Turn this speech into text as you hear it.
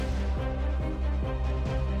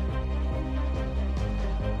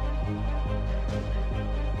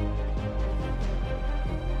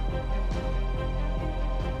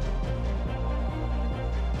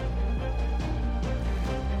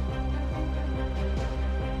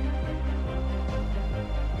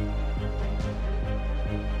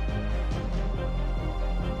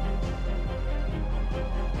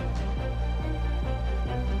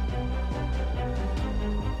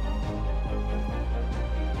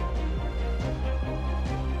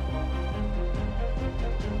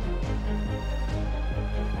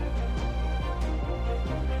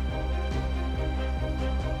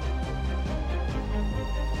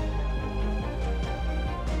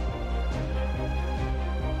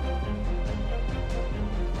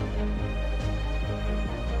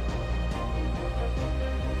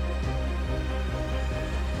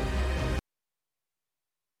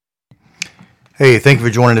Hey, thank you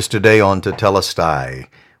for joining us today on Tetelestai,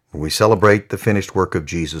 where we celebrate the finished work of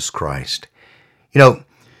Jesus Christ. You know,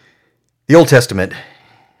 the Old Testament,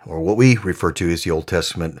 or what we refer to as the Old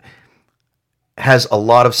Testament, has a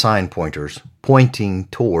lot of sign pointers pointing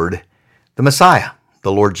toward the Messiah,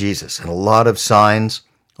 the Lord Jesus, and a lot of signs,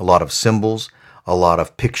 a lot of symbols, a lot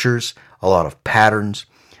of pictures, a lot of patterns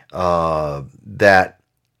that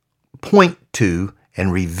point to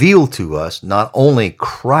and reveal to us not only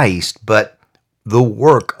Christ, but the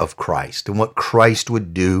work of Christ and what Christ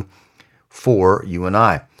would do for you and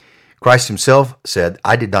I. Christ himself said,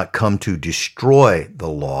 "I did not come to destroy the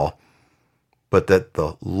law, but that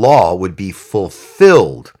the law would be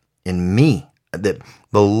fulfilled in me, that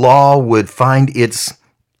the law would find its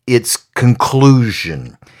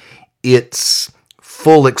conclusion, its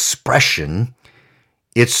full expression,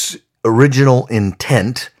 its original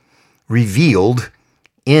intent revealed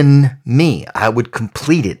in me. I would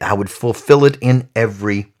complete it. I would fulfill it in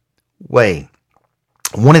every way."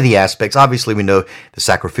 One of the aspects, obviously we know the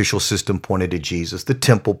sacrificial system pointed to Jesus, the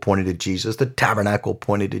temple pointed to Jesus, the tabernacle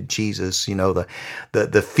pointed to Jesus,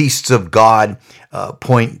 the feasts of God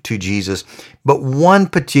point to Jesus. But one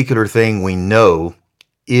particular thing we know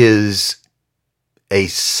is a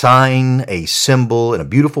sign, a symbol, and a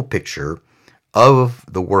beautiful picture of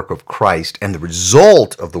the work of Christ, and the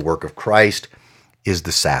result of the work of Christ is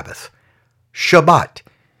the Sabbath, Shabbat.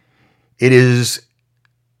 It is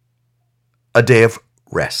a day of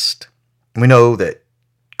rest. We know that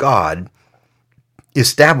God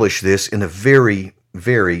established this in the very,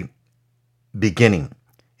 very beginning.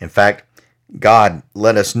 In fact, God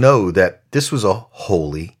let us know that this was a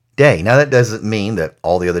holy day. Now, that doesn't mean that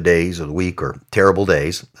all the other days of the week are terrible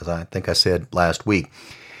days, as I think I said last week.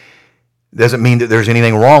 Doesn't mean that there's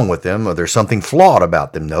anything wrong with them or there's something flawed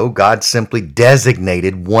about them. No, God simply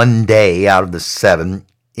designated one day out of the 7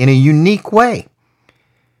 in a unique way.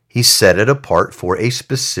 He set it apart for a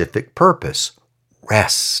specific purpose: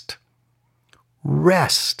 rest.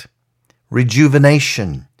 Rest,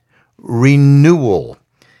 rejuvenation, renewal,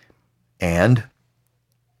 and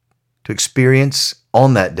to experience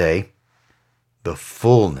on that day the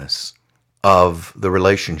fullness of the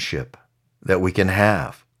relationship that we can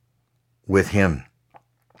have with Him.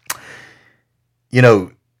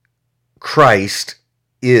 Christ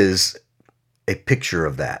is a picture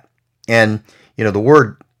of that. And, the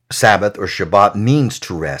word Sabbath or Shabbat means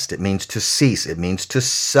to rest. It means to cease. It means to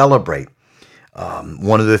celebrate.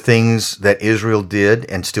 One of the things that Israel did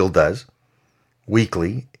and still does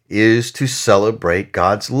weekly is to celebrate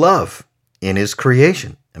God's love in His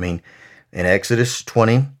creation. In Exodus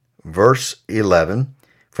 20, verse 11,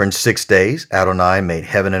 "For in 6 days Adonai made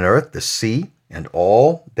heaven and earth, the sea, and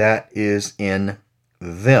all that is in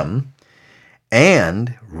them,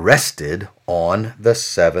 and rested on the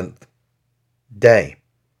 7th day."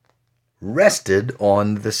 Rested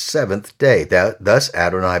on the 7th day. Thus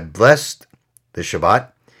Adonai blessed the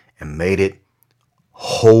Shabbat and made it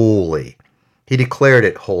holy. He declared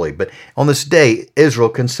it holy. But on this day, Israel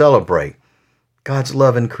can celebrate God's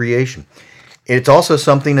love in creation. It's also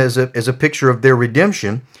something as a picture of their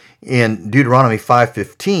redemption. In Deuteronomy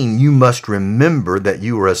 5:15, "You must remember that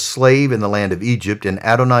you were a slave in the land of Egypt, and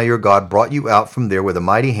Adonai your God brought you out from there with a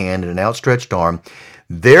mighty hand and an outstretched arm.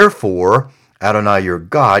 Therefore, Adonai your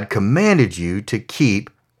God commanded you to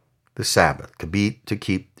keep the Sabbath, to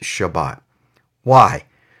keep the Shabbat." Why?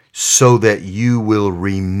 So that you will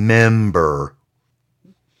remember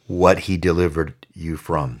what He delivered you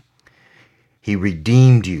from. He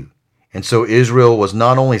redeemed you. And so Israel was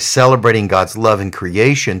not only celebrating God's love in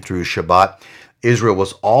creation through Shabbat, Israel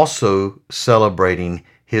was also celebrating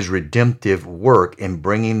His redemptive work in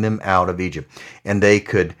bringing them out of Egypt. And they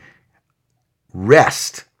could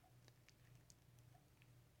rest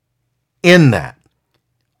in that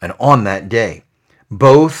and on that day.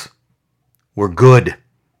 Both were good.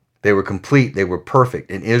 They were complete. They were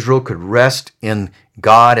perfect. And Israel could rest in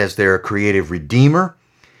God as their creative Redeemer,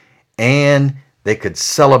 and they could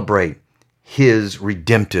celebrate His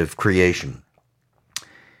redemptive creation.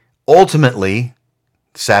 Ultimately,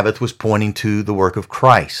 Sabbath was pointing to the work of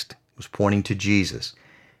Christ. It was pointing to Jesus.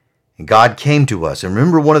 And God came to us. And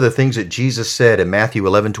remember one of the things that Jesus said in Matthew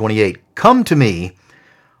 11:28, "Come to me,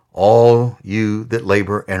 all you that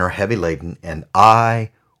labor and are heavy laden, and I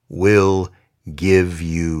will give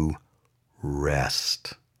you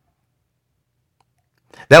rest."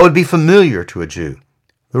 That would be familiar to a Jew,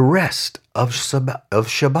 the rest of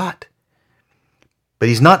Shabbat. But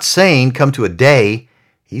He's not saying come to a day,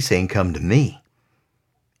 He's saying come to me,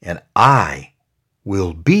 and I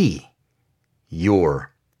will be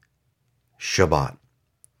your Shabbat.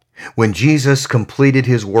 When Jesus completed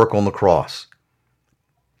His work on the cross,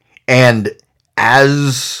 And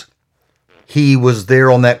as he was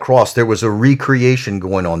there on that cross, there was a recreation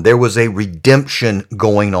going on. There was a redemption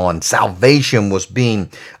going on. Salvation was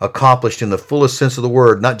being accomplished in the fullest sense of the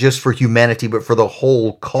word, not just for humanity, but for the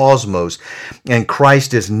whole cosmos. And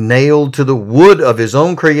Christ is nailed to the wood of his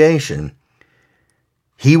own creation.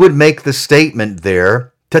 He would make the statement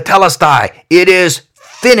there, Tetelestai, it is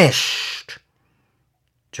finished.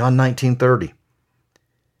 John 19:30.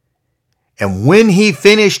 And when he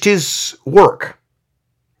finished his work,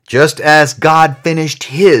 just as God finished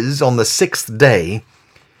his on the sixth day,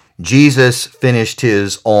 Jesus finished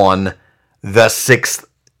his on the sixth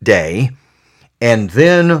day, and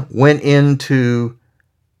then went into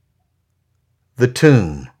the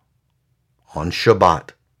tomb on Shabbat.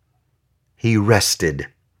 He rested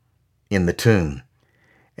in the tomb,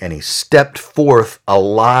 and he stepped forth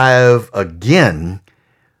alive again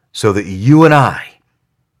so that you and I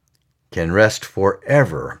can rest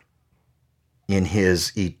forever in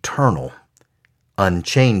his eternal,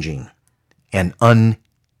 unchanging, and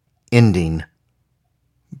unending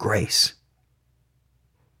grace.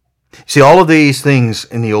 See, all of these things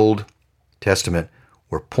in the Old Testament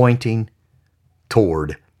were pointing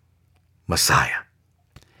toward Messiah.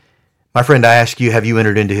 My friend, I ask you, have you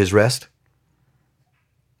entered into his rest?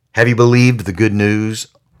 Have you believed the good news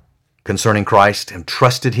concerning Christ and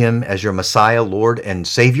trusted him as your Messiah, Lord, and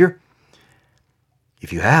Savior?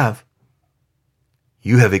 If you have,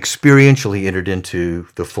 you have experientially entered into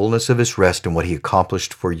the fullness of his rest and what he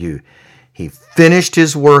accomplished for you. He finished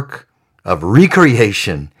his work of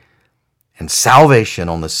recreation and salvation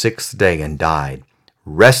on the sixth day and died,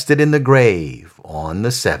 rested in the grave on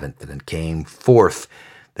the seventh, and then came forth,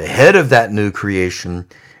 the head of that new creation,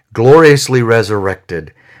 gloriously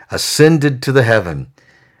resurrected, ascended to the heaven,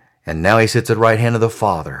 and now he sits at the right hand of the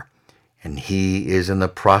Father, and he is in the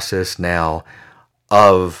process now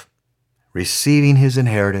of receiving his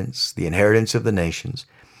inheritance, the inheritance of the nations,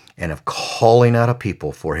 and of calling out a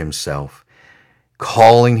people for himself,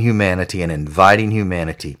 calling humanity and inviting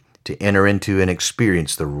humanity to enter into and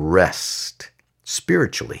experience the rest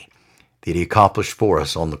spiritually that he accomplished for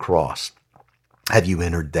us on the cross. Have you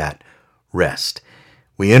entered that rest?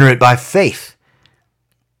 We enter it by faith.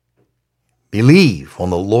 Believe on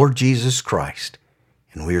the Lord Jesus Christ,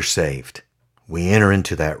 and we are saved. We enter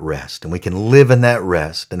into that rest, and we can live in that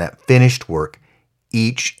rest and that finished work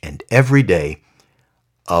each and every day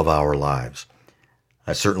of our lives.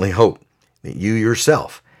 I certainly hope that you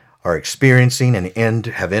yourself are experiencing and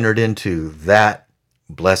have entered into that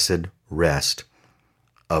blessed rest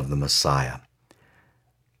of the Messiah.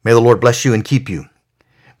 May the Lord bless you and keep you.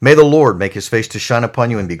 May the Lord make his face to shine upon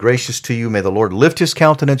you and be gracious to you. May the Lord lift his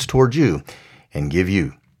countenance toward you and give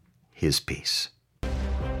you his peace.